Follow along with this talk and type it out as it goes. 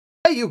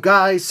Hey you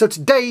guys, so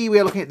today we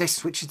are looking at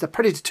this, which is the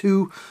Predator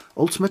 2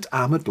 Ultimate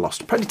Armoured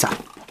Lost Predator.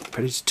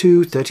 Predator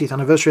 2, 30th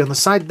anniversary on the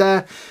side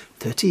there.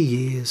 30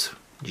 years.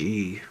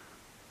 Gee,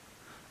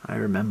 I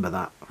remember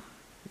that.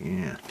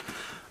 Yeah.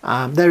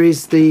 There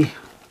is the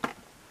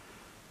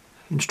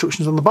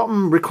instructions on the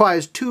bottom.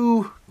 Requires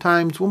 2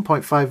 times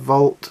 1.5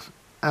 volt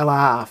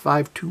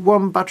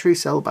LR521 battery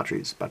cell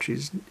batteries.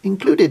 Batteries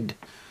included.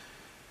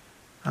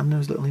 And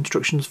there's little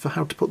instructions for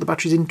how to put the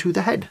batteries into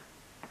the head.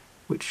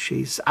 Which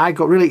is, I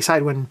got really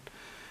excited when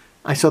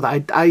I saw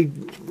that.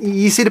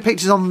 You see the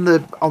pictures on the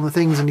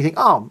things and you think,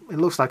 oh, it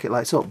looks like it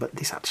lights up, but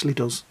this actually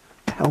does.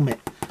 The helmet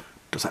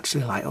does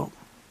actually light up.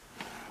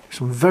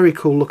 Some very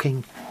cool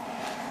looking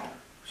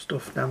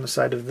stuff down the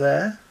side of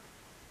there.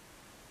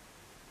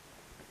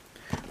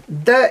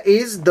 There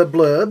is the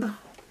blurb,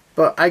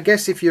 but I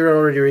guess if you're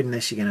already reading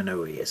this, you're going to know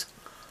who he is.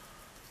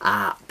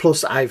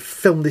 Plus, I've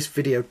filmed this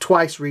video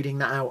twice reading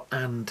that out,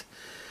 and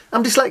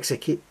I'm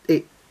dyslexic.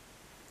 It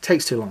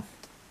takes too long.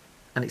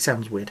 And it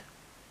sounds weird.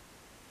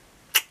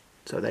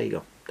 So there you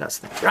go. That's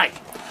the thing. Right.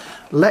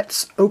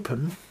 Let's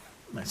open.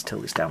 Let's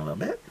tilt this down a little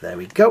bit. There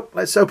we go.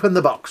 Let's open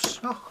the box.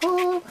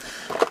 Oh,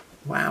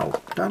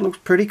 wow. That looks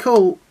pretty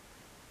cool.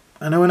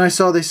 I know when I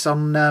saw this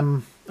on...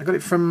 I got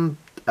it from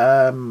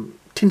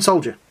Tin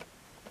Soldier.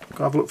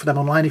 Go have a look for them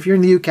online. If you're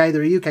in the UK,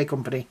 they're a UK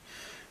company.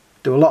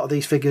 Do a lot of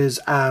these figures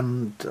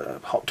and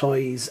hot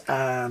toys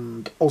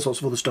and all sorts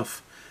of other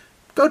stuff.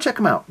 Go check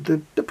them out.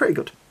 They're pretty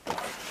good.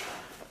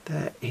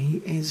 There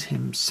he is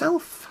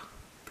himself.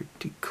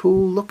 Pretty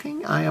cool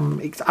looking. I'm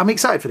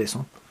excited for this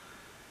one.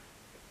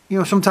 You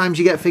know, sometimes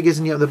you get figures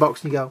and you have the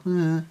box and you go,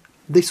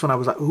 This one I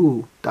was like,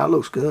 ooh, that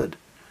looks good.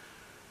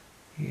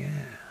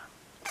 Yeah.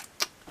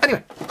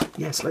 Anyway,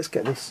 yes, let's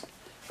get this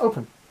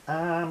open.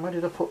 Where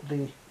did I put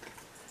the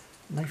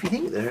knifey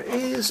thing? There it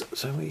is.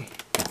 So we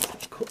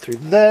cut through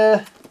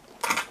there.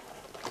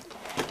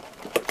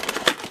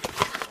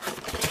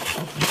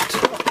 Open it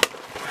up.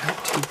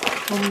 Out he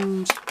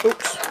comes.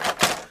 Oops.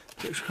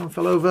 Which kind of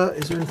fell over.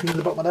 Is there anything in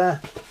the bottom of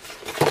there?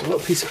 There's a little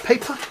piece of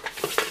paper,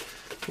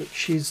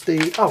 which is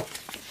the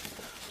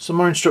some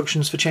more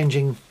instructions for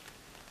changing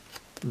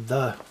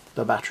the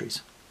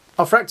batteries.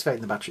 Oh, for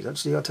activating the batteries.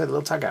 Actually, I'll take the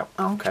little tag out.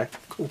 Oh, okay,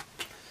 cool.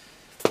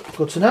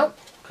 Good to know,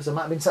 because I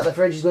might have been sat there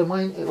for ages going,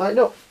 mine it lighted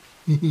up.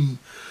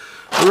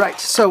 Right.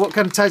 So, what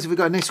kind of ties have we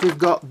got in this? We've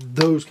got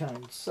those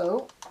kinds.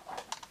 So,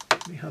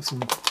 we have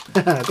some.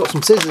 I've got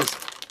some scissors.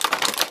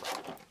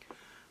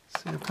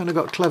 See, I've kind of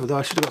got clever though.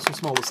 I should have got some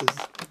smaller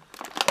scissors.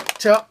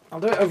 So I'll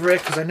do it over here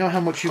because I know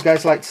how much you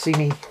guys like to see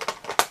me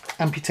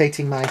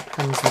amputating my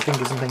hands and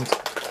fingers and things.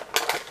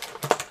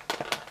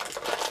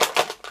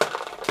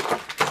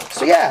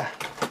 So yeah,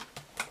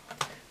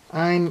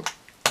 I'm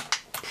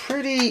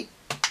pretty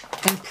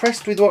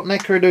impressed with what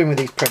NECA are doing with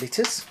these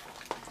Predators.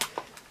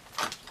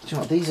 Do you know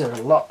what, these are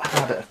a lot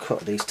harder to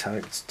cut, these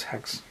tags,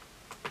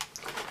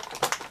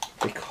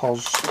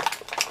 because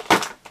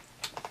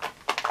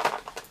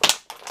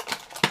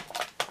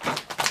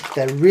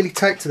they're really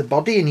tight to the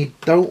body and you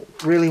don't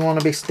really want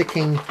to be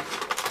sticking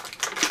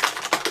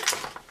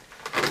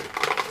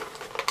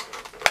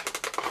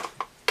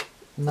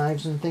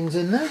knives and things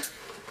in there.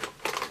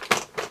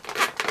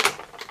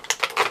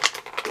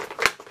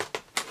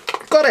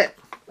 Got it!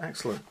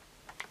 Excellent.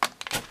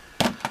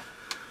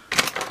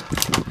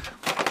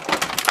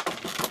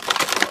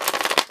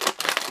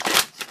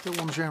 Still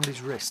one's around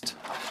his wrist.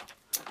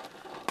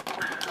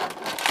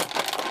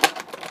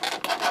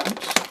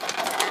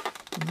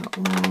 That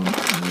one.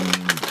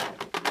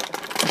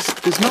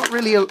 There's not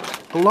really a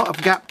lot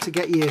of gap to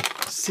get your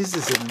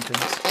scissors in and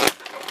things.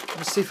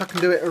 Let's see if I can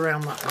do it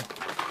around that one.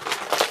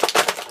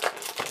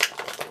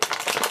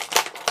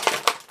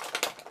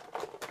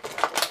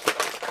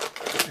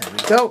 There we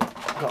go.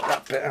 Got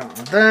that bit out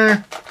of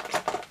there.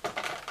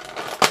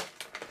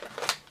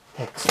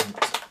 Excellent.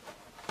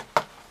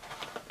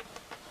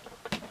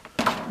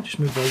 I'll just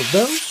move all of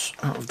those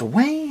out of the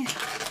way.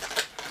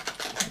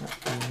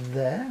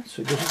 There,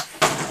 so it doesn't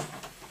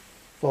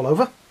fall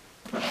over.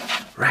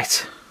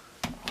 Right.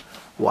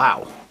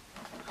 Wow.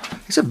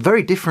 It's a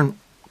very different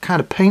kind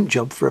of paint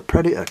job for a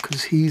Predator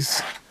because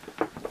he's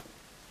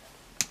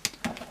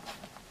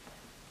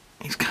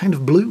kind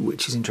of blue,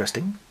 which is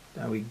interesting.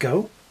 There we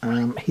go.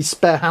 His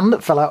spare hand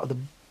that fell out of the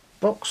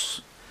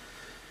box.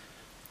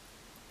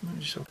 Let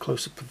me just have a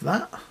close-up of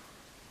that.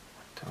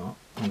 Don't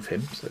move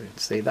him so you can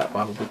see that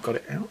while we've got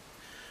it out.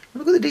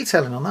 Look at the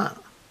detailing on that.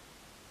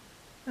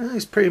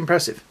 It's pretty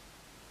impressive.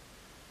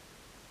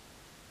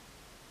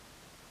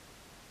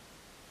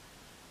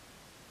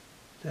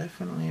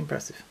 Definitely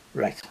impressive.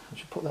 Right, I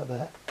should put that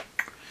there.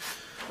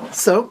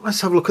 So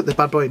let's have a look at the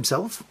bad boy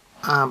himself.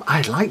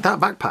 I like that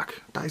backpack.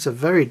 That is a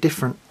very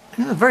different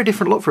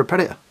look for a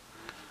Predator.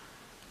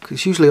 Because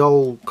it's usually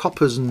all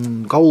coppers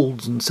and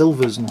golds and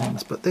silvers and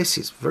things, but this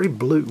is very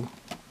blue,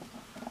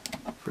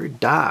 very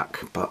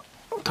dark. But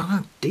look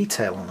at the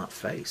detail on that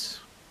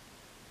face.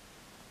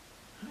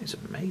 That is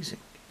amazing,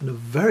 and a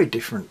very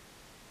different.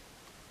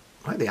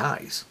 I like the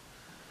eyes.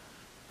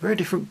 Very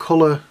different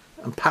colour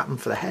and pattern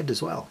for the head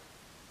as well.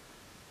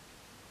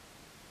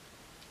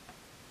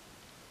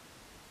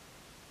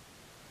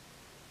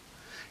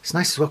 It's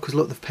nice as well because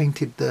look, they've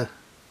painted the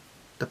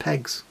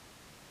pegs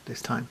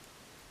this time.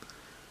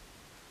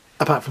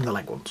 Apart from the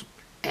leg ones.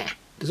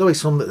 There's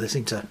always some that they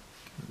seem to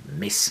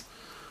miss.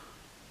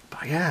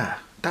 But yeah,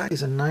 that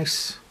is a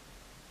nice,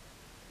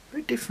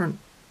 very different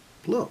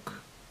look.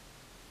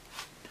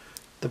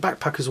 The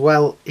backpack as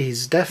well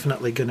is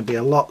definitely going to be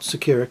a lot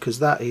securer because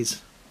that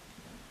is...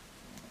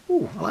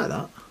 Ooh, I like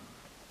that.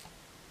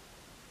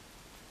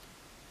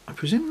 I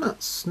presume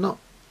that's not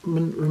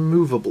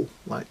removable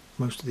like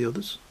most of the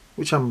others,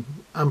 which I'm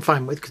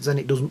fine with because then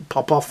it doesn't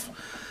pop off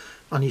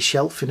on your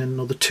shelf in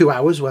another 2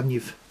 hours when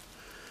you've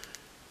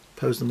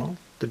posed them all.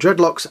 The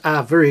dreadlocks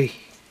are very,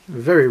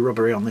 very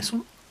rubbery on this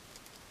one,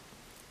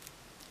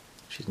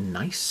 which is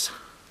nice.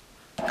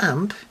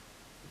 And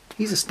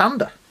he's a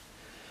stander.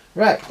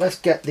 Right, let's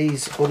get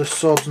these other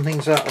swords and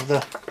things out of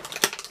the...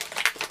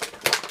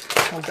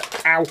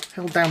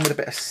 held down with a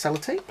bit of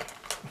sellotape.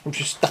 I'm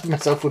just stabbing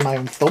myself with my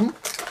own thumb.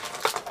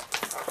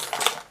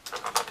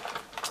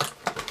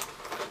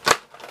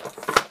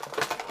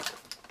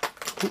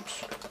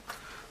 Oops.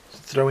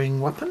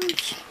 Throwing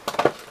weapons.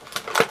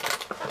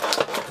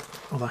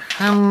 Other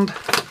hand.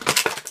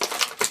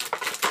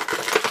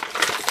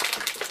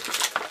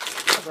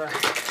 Other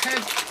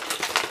head.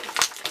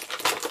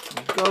 There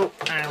we go.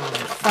 And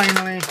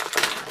finally.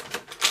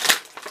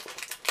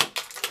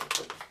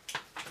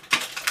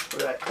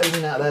 Right,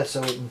 everything out there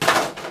so we can...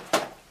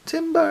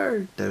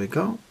 Timber! There we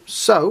go.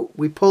 So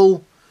we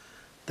pull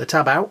the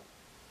tab out,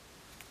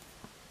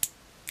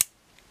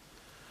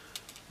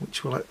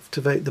 which will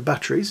activate the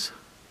batteries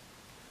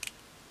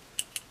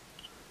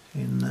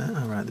in there.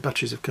 Alright, the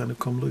batteries have kind of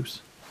come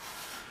loose.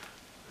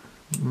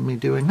 Me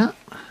doing that,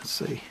 let's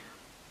see.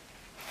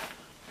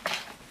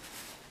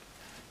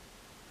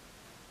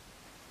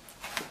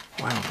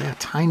 Wow, they are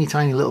tiny,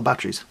 tiny little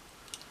batteries.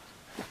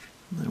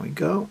 There we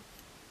go.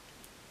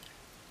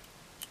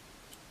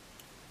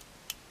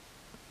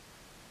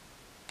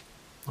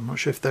 I'm not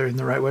sure if they're in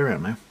the right way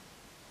around now.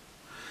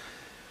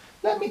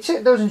 Let me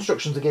check those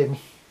instructions they gave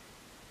me.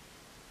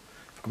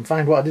 If I can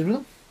find what I did with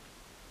them.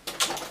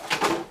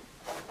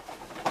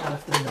 I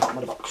left them in the bottom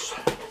of the box.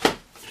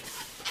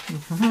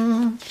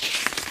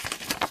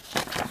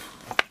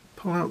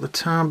 Pull out the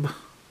tab.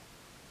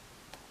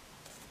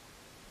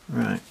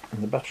 Right,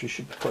 and the battery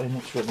should be put in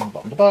next to it on the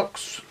bottom of the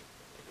box.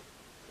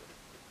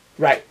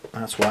 Right,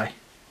 that's why.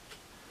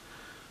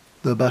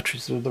 The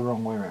batteries are the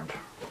wrong way around.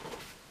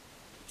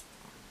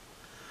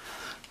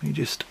 You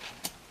just...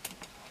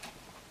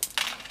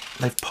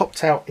 They've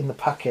popped out in the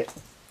packet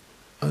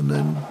and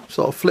then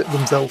sort of flipped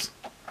themselves.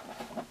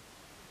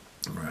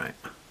 Right.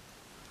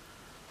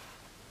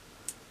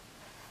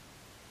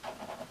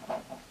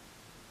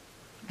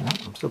 Oh,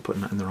 I'm still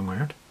putting that in the wrong way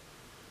around.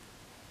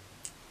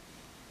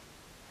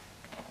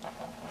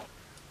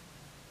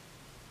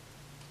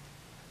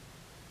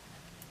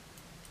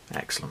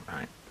 Excellent.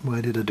 Right.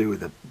 Where did I do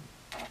with it?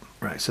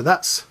 Right, so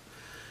that's...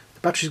 The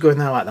battery's going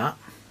there like that.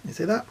 You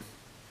see that?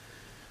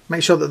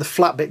 Make sure that the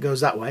flat bit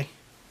goes that way.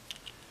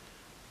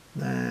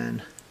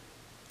 Then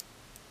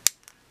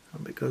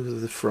that bit goes to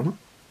the front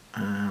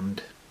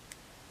and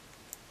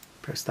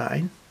press that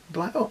in,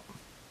 light up.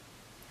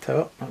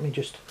 So let me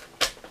just...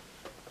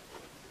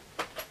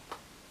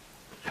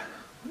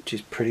 Which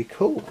is pretty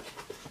cool.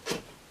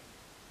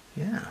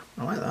 Yeah,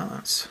 I like that.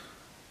 That's...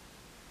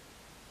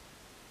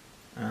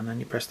 And then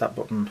you press that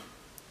button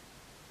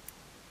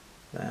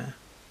there.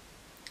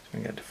 So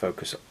we get to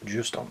focus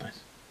just on this.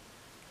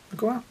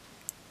 Go out.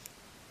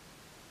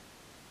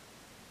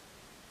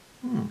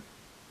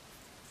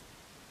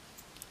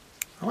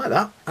 I like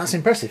that. That's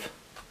impressive.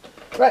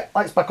 Right,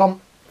 lights back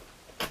on.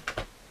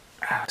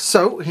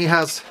 So he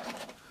has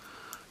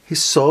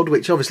his sword,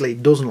 which obviously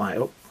doesn't light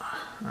up.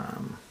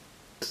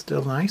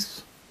 Still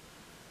nice.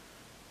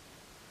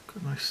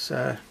 Got nice.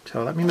 So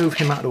let me move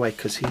him out of the way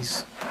because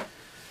he's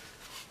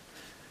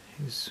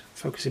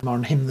focusing more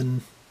on him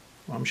than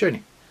what I'm showing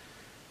you.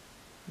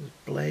 There's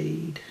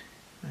blade,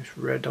 nice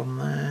red on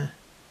there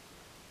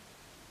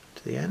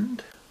to the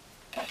end.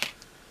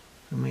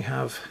 And we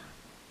have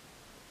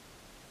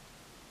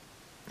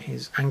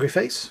his angry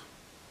face.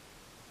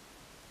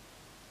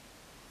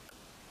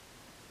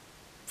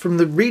 From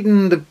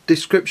reading the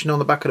description on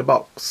the back of the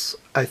box,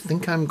 I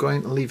think I'm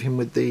going to leave him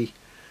with the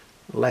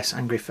less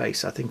angry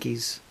face. I think he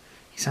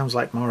sounds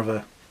like more of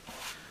a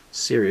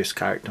serious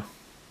character.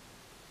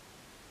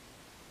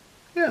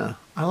 Yeah,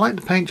 I like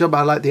the paint job.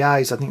 I like the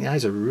eyes. I think the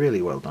eyes are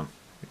really well done.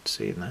 You can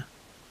see in there.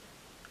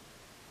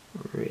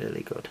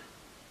 Really good.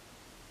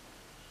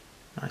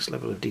 Nice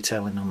level of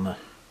detailing on the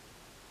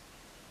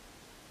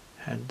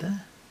head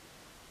there.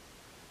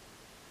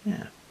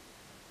 Yeah.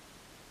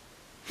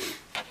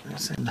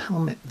 Let's say the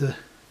helmet,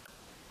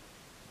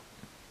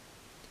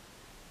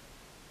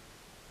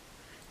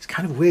 it's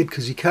kind of weird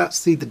because you can't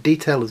see the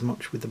detail as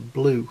much with the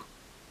blue.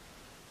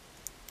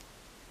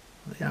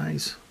 The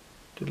eyes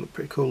do look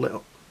pretty cool lit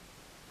up.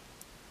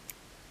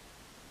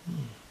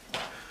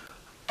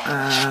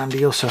 And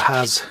he also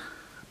has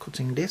a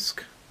cutting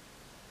disc.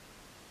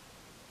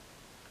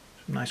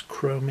 Some nice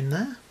chrome in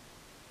there.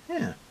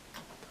 Yeah.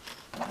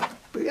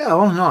 But yeah,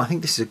 all in all, I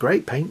think this is a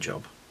great paint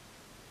job.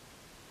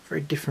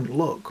 Very different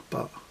look,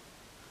 but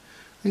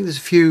I think there's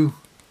a few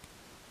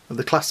of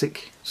the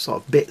classic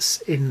sort of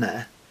bits in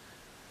there.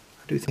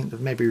 I do think they've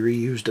maybe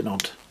reused an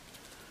odd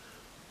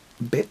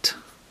bit.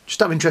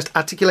 Just out of interest,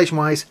 articulation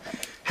wise,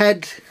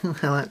 head,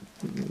 kind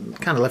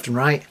of left and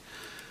right.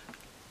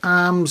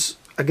 Arms,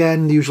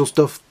 again, the usual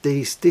stuff.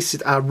 This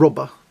is our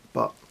rubber,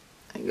 but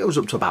it goes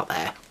up to about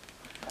there.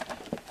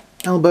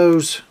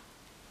 Elbows,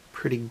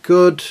 pretty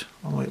good,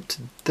 all the way up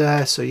to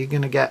there, so you're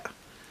going to get,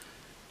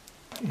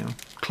 you know,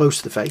 close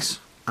to the face.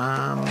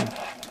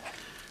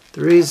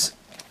 There is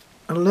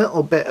a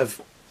little bit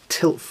of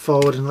tilt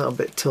forward and a little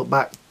bit tilt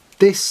back.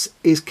 This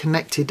is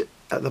connected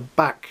at the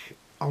back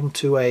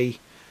onto a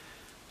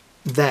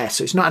there,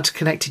 so it's not actually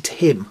connected to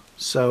him,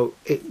 so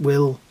it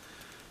will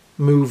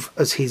move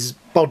as his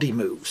body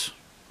moves,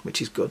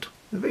 which is good.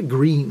 A bit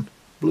green,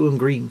 blue and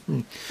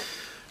green.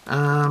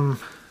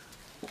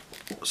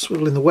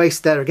 Swivel in the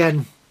waist there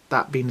again,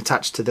 that being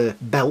attached to the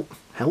belt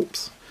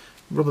helps.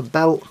 Rubber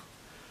belt,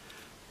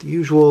 the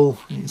usual,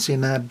 you can see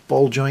in there,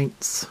 ball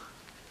joints.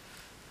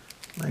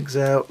 Legs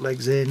out,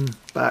 legs in,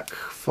 back,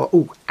 for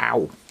oh,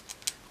 ow.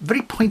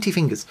 Very pointy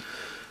fingers.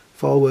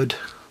 Forward,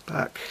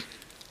 back,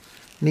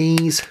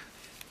 knees.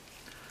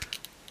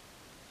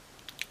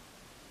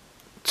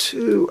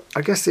 Two,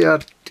 I guess they are,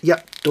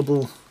 yep,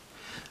 double.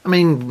 I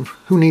mean,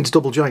 who needs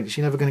double joints?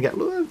 You're never going to get,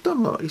 look, I've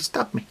done look, he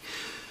stabbed me.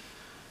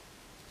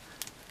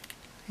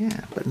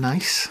 Yeah, but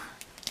nice.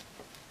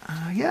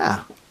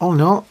 Yeah, all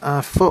in all,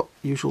 foot,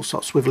 usual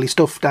sort of swivelly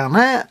stuff down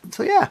there.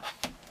 So yeah.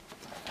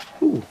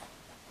 Ooh,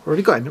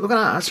 already got him. Look at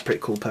that, that's a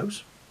pretty cool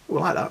pose. Ooh,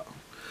 I like that.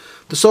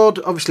 The sword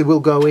obviously will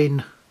go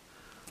in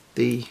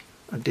the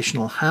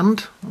additional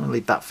hand. I'll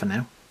leave that for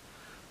now.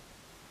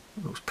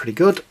 Looks pretty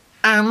good.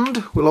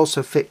 And will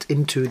also fit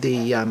into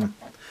the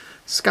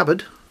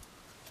scabbard.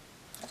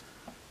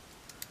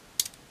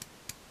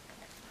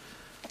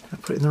 I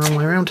put it in the wrong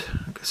way around.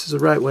 I guess there's a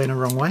right way and a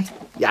wrong way.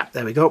 Yeah,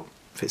 there we go.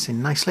 Fits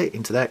in nicely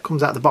into there. It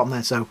comes out the bottom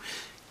there, so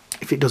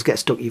if it does get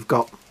stuck, you've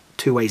got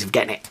two ways of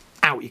getting it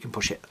out. You can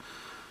push it.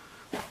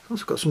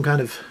 Also got some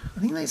kind of, I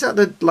think is that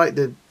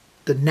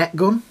the net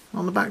gun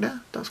on the back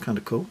there. That's kind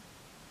of cool.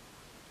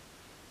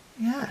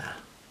 Yeah,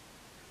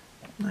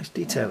 nice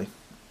detailing.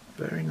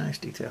 Very nice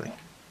detailing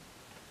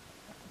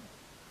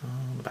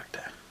on the back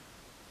there.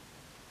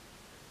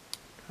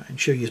 Try and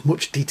show you as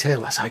much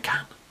detail as I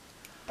can.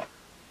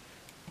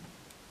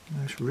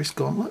 Nice wrist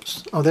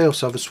gauntlets. Oh, they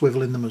also have a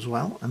swivel in them as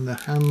well, and the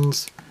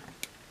hands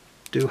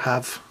do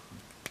have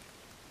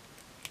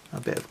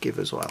a bit of give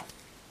as well.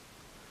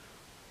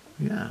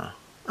 Yeah,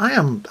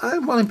 I'm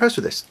well impressed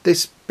with this.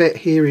 This bit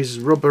here is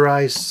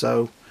rubberized,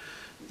 so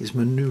is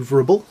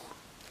maneuverable.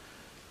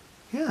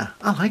 Yeah,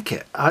 I like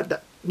it.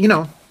 You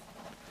know,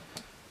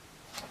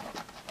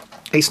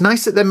 it's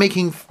nice that they're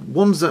making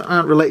ones that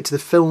aren't related to the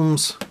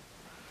films.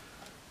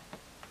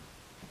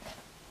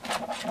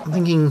 I'm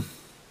thinking,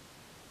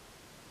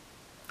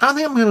 I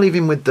think I'm going to leave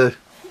him with the,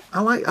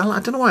 I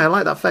don't know why I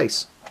like that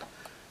face.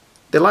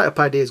 The light up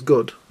idea is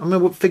good. I'm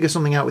going to figure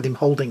something out with him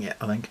holding it,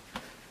 I think.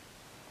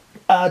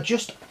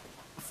 Just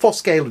for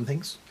scale and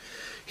things.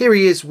 Here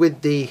he is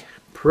with the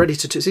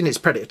Predator 2. It's in its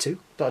Predator 2.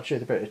 Thought I'd show you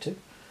the Predator 2.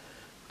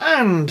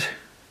 And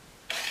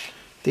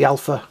the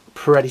Alpha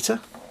Predator.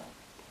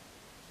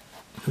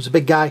 Who's a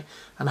big guy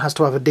and has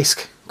to have a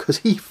disc because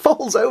he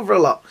falls over a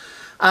lot.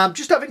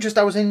 Just out of interest,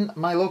 I was in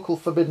my local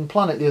Forbidden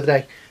Planet the other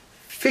day.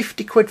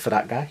 50 quid for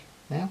that guy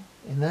now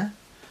in there.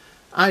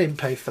 I didn't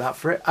pay for that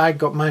for it. I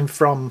got mine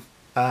from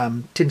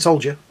Tin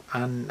Soldier,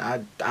 and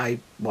I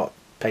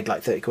paid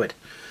like 30 quid.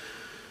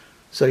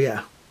 So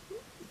yeah,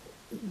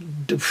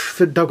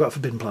 Dog Got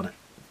Forbidden Planet.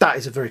 That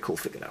is a very cool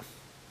figure now.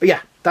 But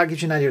yeah, that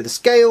gives you an idea of the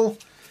scale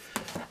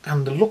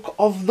and the look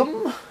of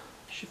them.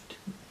 Shift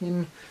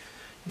him,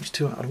 these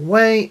two out of the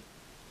way.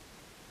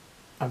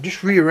 I've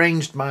just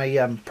rearranged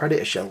my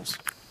Predator shells,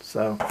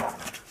 so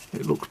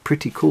it looks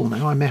pretty cool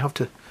now. I may have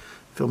to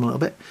film a little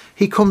bit.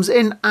 He comes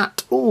in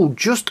at, oh,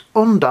 just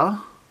under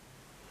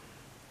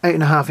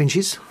 8.5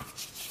 inches,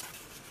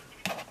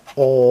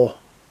 or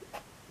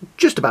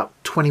just about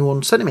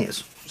 21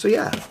 centimetres. So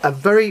yeah, a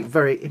very,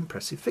 very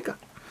impressive figure.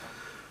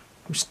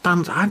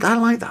 Stands, I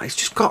like that. It's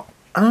just got,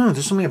 I don't know,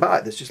 there's something about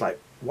it that's just like,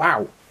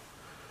 wow.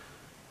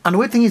 And the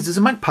weird thing is, there's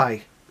a magpie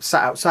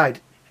sat outside.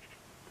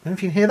 I don't know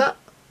if you can hear that,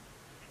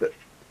 but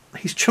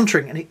he's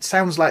chuntering, and it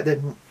sounds like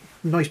the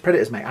noise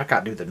predators make. I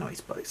can't do the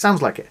noise, but it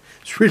sounds like it.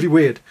 It's really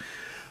weird.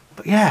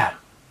 But yeah,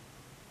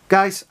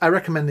 guys, I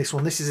recommend this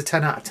one. This is a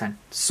 10 out of 10.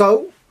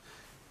 So,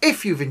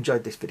 if you've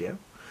enjoyed this video,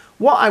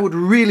 what I would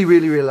really,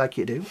 really, really like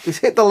you to do is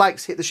hit the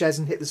likes, hit the shares,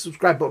 and hit the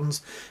subscribe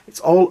buttons. It's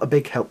all a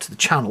big help to the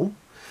channel.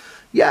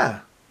 Yeah,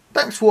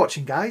 thanks for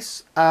watching,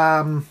 guys.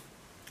 Things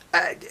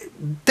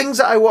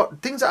that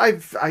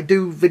I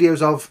do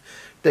videos of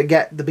that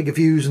get the bigger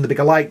views and the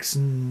bigger likes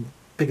and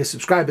bigger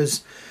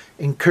subscribers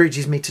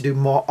encourages me to do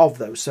more of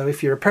those. So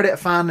if you're a Predator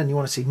fan and you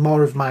want to see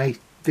more of my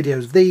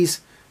videos of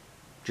these,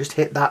 just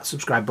hit that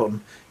subscribe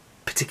button,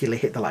 particularly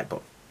hit the like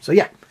button. So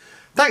yeah,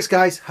 thanks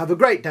guys, have a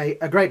great day,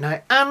 a great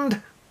night,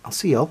 and I'll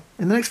see you all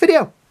in the next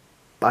video.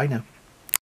 Bye now.